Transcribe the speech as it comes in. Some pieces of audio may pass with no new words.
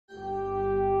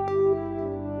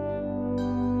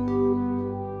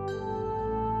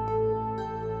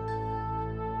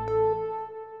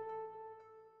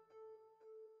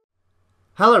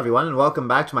Hello everyone and welcome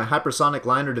back to my Hypersonic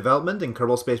liner development in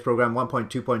Kerbal Space Program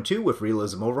 1.2.2 with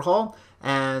Realism Overhaul.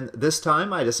 And this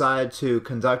time I decided to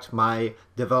conduct my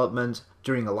development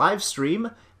during a live stream,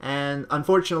 and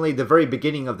unfortunately the very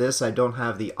beginning of this I don't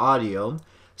have the audio.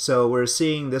 So we're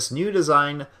seeing this new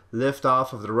design lift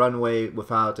off of the runway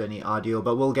without any audio,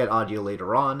 but we'll get audio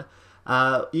later on.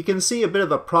 You can see a bit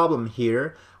of a problem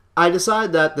here. I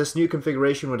decided that this new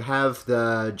configuration would have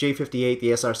the J58,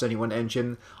 the SR-71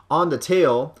 engine on the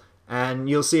tail, and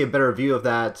you'll see a better view of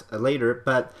that later,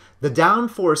 but the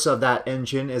downforce of that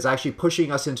engine is actually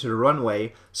pushing us into the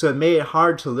runway, so it made it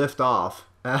hard to lift off.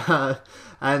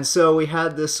 And so we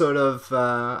had this sort of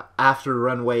after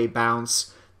runway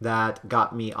bounce that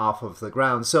got me off of the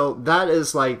ground. So that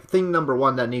is like thing number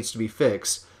one that needs to be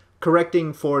fixed.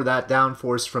 Correcting for that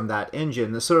downforce from that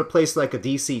engine. It's sort of placed like a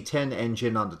DC-10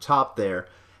 engine on the top there.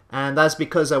 And that's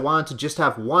because I wanted to just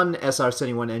have one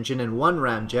SR-71 engine and one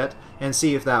ramjet and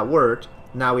see if that worked.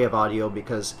 Now we have audio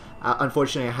because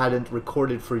unfortunately I hadn't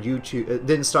recorded for YouTube,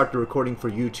 didn't start the recording for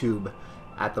YouTube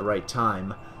at the right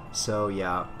time. So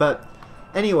yeah, but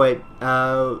anyway,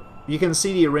 you can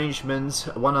see the arrangements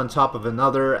one on top of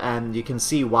another, and you can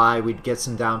see why we'd get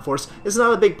some downforce. It's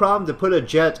not a big problem to put a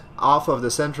jet off of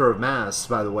the center of mass,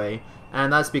 by the way,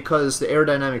 and that's because the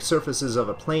aerodynamic surfaces of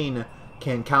a plane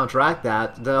can counteract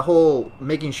that. The whole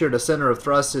making sure the center of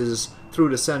thrust is through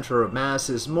the center of mass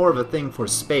is more of a thing for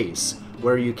space,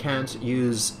 where you can't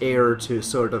use air to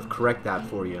sort of correct that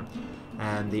for you,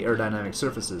 and the aerodynamic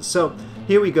surfaces. So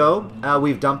here we go.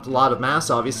 We've dumped a lot of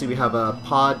mass. Obviously we have a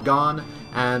pod gone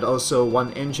and also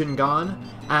one engine gone,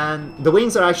 and the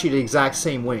wings are actually the exact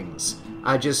same wings.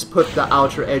 I just put the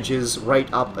outer edges right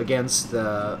up against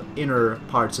the inner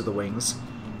parts of the wings,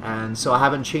 and so I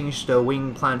haven't changed the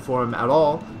wing platform at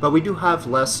all, but we do have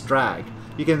less drag.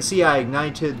 You can see I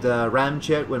ignited the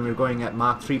ramjet when we were going at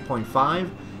Mach 3.5,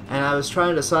 and I was trying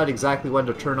to decide exactly when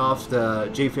to turn off the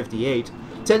J58.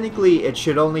 Technically it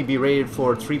should only be rated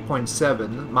for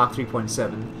 3.7, Mach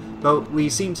 3.7, but we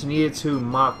seem to need it to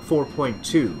Mach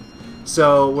 4.2.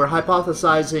 So we're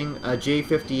hypothesizing a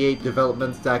J58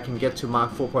 development that can get to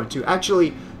Mach 4.2.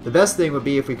 Actually, the best thing would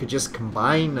be if we could just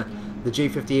combine the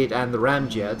J58 and the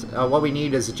ramjet. What we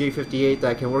need is a J58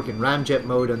 that can work in ramjet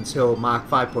mode until Mach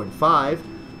 5.5,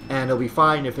 and it'll be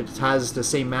fine if it has the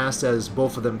same mass as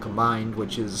both of them combined,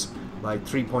 which is like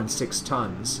 3.6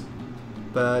 tons.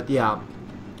 But yeah,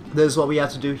 this is what we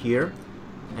have to do here,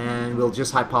 and we'll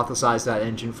just hypothesize that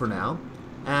engine for now.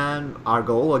 And our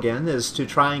goal again is to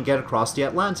try and get across the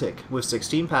Atlantic with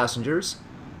 16 passengers,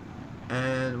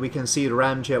 and we can see the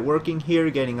ramjet working here,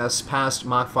 getting us past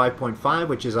Mach 5.5,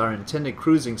 which is our intended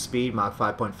cruising speed, Mach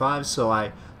 5.5. So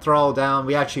I throttle down.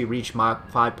 We actually reached Mach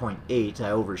 5.8.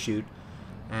 I overshoot,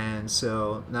 and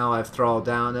so now I've throttled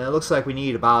down, and it looks like we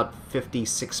need about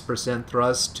 56%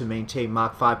 thrust to maintain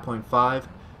Mach 5.5.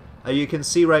 You can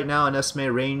see right now an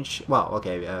estimated range, well,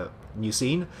 okay, new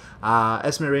scene,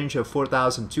 estimated range of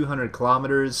 4,200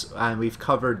 kilometers, and we've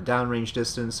covered downrange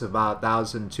distance about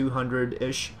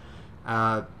 1,200-ish.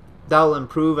 That'll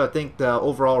improve. I think the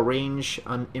overall range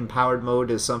in powered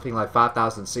mode is something like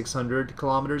 5,600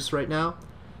 kilometers right now.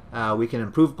 We can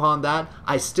improve upon that.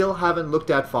 I still haven't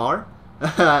looked at FAR.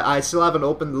 I still haven't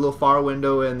opened the little FAR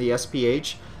window in the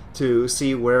SPH to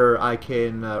see where I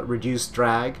can reduce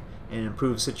drag and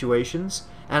improve situations.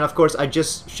 And of course I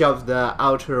just shoved the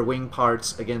outer wing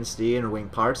parts against the inner wing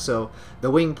parts, so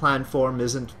the wing platform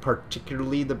isn't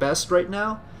particularly the best right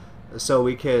now, so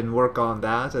we can work on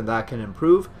that and that can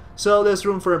improve. So there's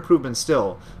room for improvement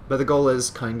still, but the goal is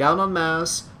cutting down on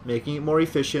mass, making it more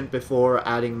efficient before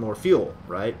adding more fuel,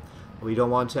 right? We don't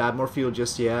want to add more fuel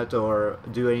just yet or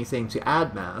do anything to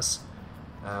add mass.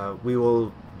 We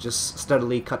will just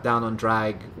steadily cut down on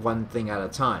drag one thing at a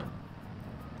time.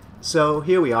 So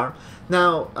here we are.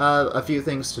 Now, a few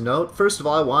things to note. First of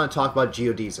all, I want to talk about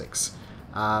geodesics.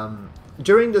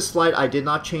 During this flight, I did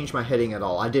not change my heading at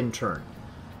all. I didn't turn.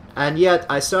 And yet,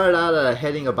 I started out at a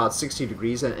heading about 60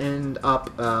 degrees and ended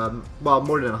up, well,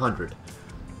 more than 100.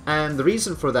 And the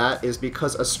reason for that is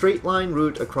because a straight line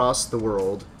route across the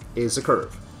world is a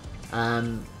curve.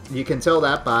 And you can tell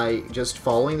that by just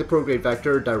following the prograde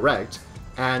vector direct,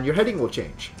 and your heading will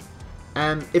change.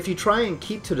 And if you try and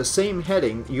keep to the same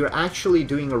heading, you're actually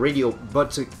doing a radial,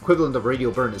 but the equivalent of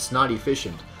radial burn. It's not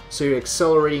efficient. So you're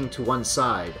accelerating to one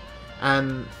side.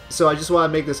 And so I just want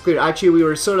to make this clear. Actually, we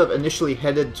were sort of initially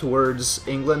headed towards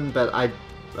England, but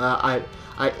I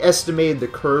estimated the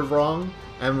curve wrong,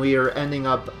 and we are ending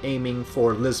up aiming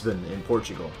for Lisbon in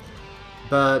Portugal.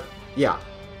 But yeah,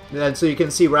 and so you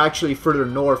can see we're actually further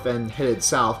north and headed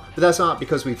south, but that's not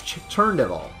because we've turned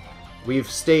at all. we've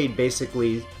stayed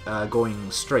basically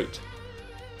going straight.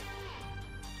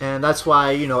 And that's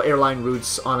why, you know, airline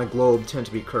routes on a globe tend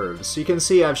to be curved. So you can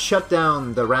see I've shut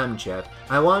down the ramjet.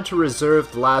 I wanted to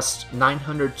reserve the last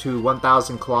 900 to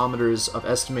 1,000 kilometers of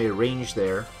estimated range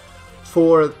there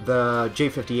for the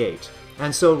J-58.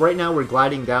 And so right now we're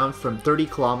gliding down from 30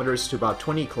 kilometers to about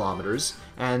 20 kilometers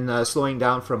and slowing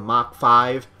down from Mach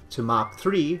 5 to Mach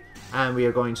 3. And we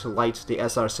are going to light the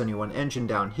SR-71 engine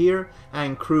down here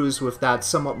and cruise with that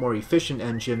somewhat more efficient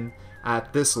engine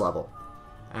at this level.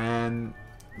 And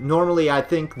normally I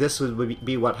think this would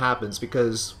be what happens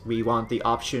because we want the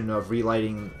option of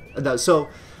relighting. So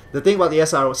the thing about the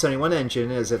SR-71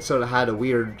 engine is it sort of had a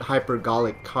weird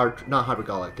hypergolic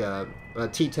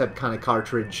T-tip kind of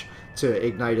cartridge to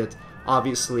ignite it.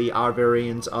 Obviously our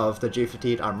variant of the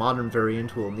J-58, our modern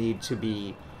variant, will need to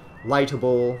be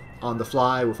lightable on the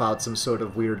fly without some sort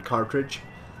of weird cartridge.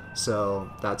 So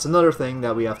that's another thing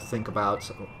that we have to think about,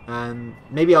 and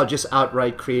maybe I'll just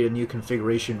outright create a new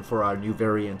configuration for our new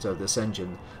variant of this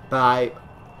engine. But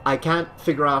I can't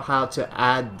figure out how to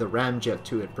add the ramjet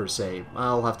to it per se.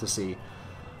 I'll have to see,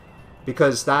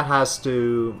 because that has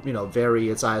to, you know, vary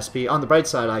its ISP. On the bright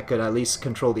side, I could at least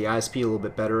control the ISP a little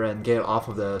bit better and get it off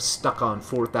of the stuck on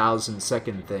 4,000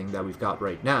 second thing that we've got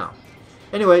right now.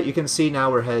 Anyway, you can see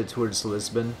now we're headed towards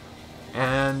Lisbon.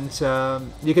 And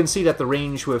you can see that the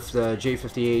range with the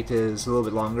J-58 is a little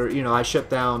bit longer. You know, I shut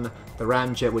down the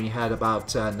ramjet when you had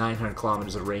about 900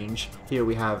 kilometers of range. Here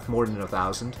we have more than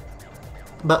 1,000.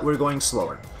 But we're going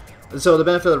slower. So the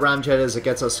benefit of the ramjet is it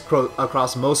gets us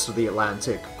across most of the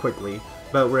Atlantic quickly.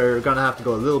 But we're going to have to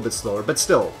go a little bit slower. But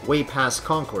still, way past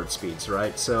Concorde speeds,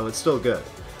 right? So it's still good.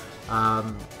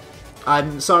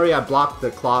 I'm sorry I blocked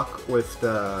the clock with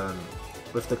the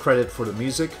credit for the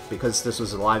music because this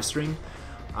was a live stream,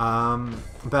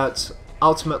 but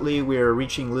ultimately we're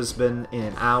reaching Lisbon in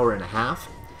an hour and a half.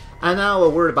 And now a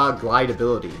word about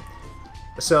glideability.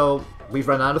 So we've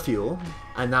run out of fuel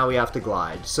and now we have to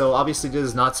glide. So obviously this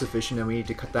is not sufficient and we need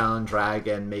to cut down drag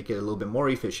and make it a little bit more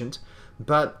efficient.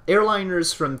 But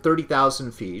airliners from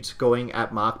 30,000 feet going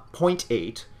at Mach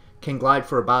 0.8 can glide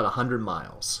for about 100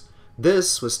 miles.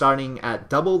 This was starting at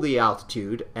double the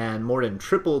altitude and more than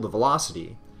triple the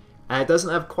velocity. And it doesn't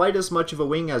have quite as much of a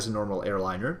wing as a normal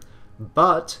airliner,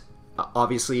 but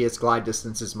obviously its glide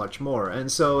distance is much more.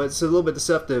 And so it's a little bit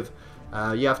deceptive.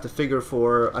 You have to figure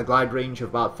for a glide range of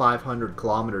about 500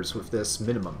 kilometers with this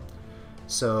minimum.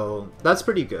 So that's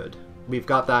pretty good. We've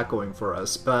got that going for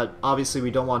us, but obviously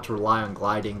we don't want to rely on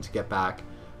gliding to get back.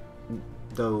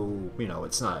 Though, you know,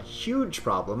 it's not a huge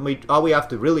problem. All we have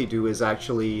to really do is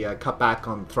actually cut back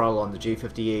on throttle on the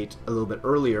J-58 a little bit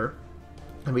earlier,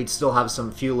 and we'd still have some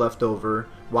fuel left over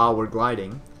while we're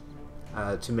gliding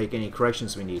to make any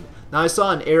corrections we need. Now I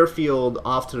saw an airfield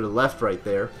off to the left right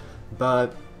there,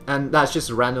 and that's just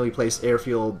a randomly placed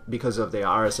airfield because of the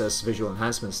RSS visual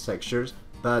enhancements textures,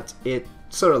 but it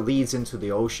sort of leads into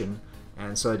the ocean,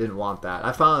 and so I didn't want that.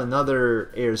 I found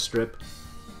another airstrip,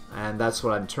 and that's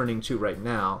what I'm turning to right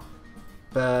now.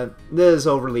 But this is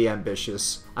overly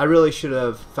ambitious. I really should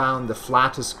have found the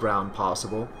flattest ground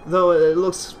possible, though it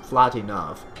looks flat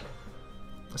enough.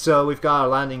 So we've got our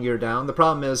landing gear down. The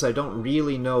problem is I don't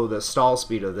really know the stall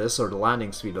speed of this or the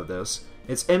landing speed of this.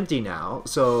 It's empty now,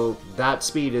 so that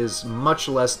speed is much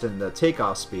less than the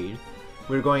takeoff speed.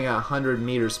 We're going at 100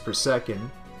 meters per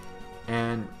second,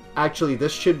 and actually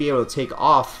this should be able to take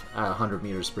off at 100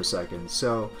 meters per second.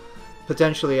 So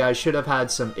potentially I should have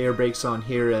had some air brakes on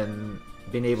here and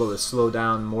been able to slow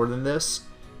down more than this,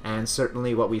 and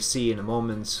certainly what we see in a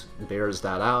moment bears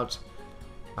that out.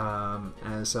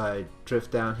 As I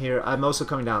drift down here, I'm also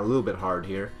coming down a little bit hard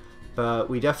here, but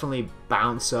we definitely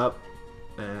bounce up,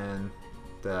 and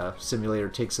the simulator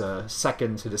takes a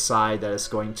second to decide that it's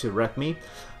going to wreck me.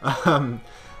 And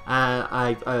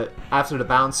after the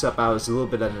bounce up I was a little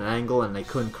bit at an angle and I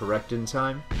couldn't correct in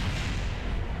time.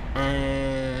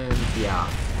 And yeah,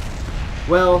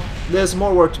 well, there's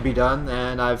more work to be done,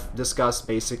 and I've discussed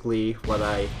basically what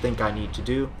I think I need to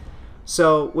do.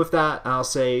 So with that, I'll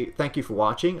say thank you for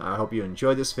watching. I hope you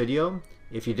enjoyed this video.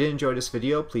 If you did enjoy this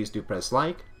video, please do press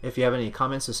like. If you have any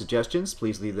comments or suggestions,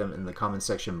 please leave them in the comment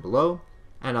section below,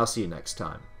 and I'll see you next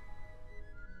time.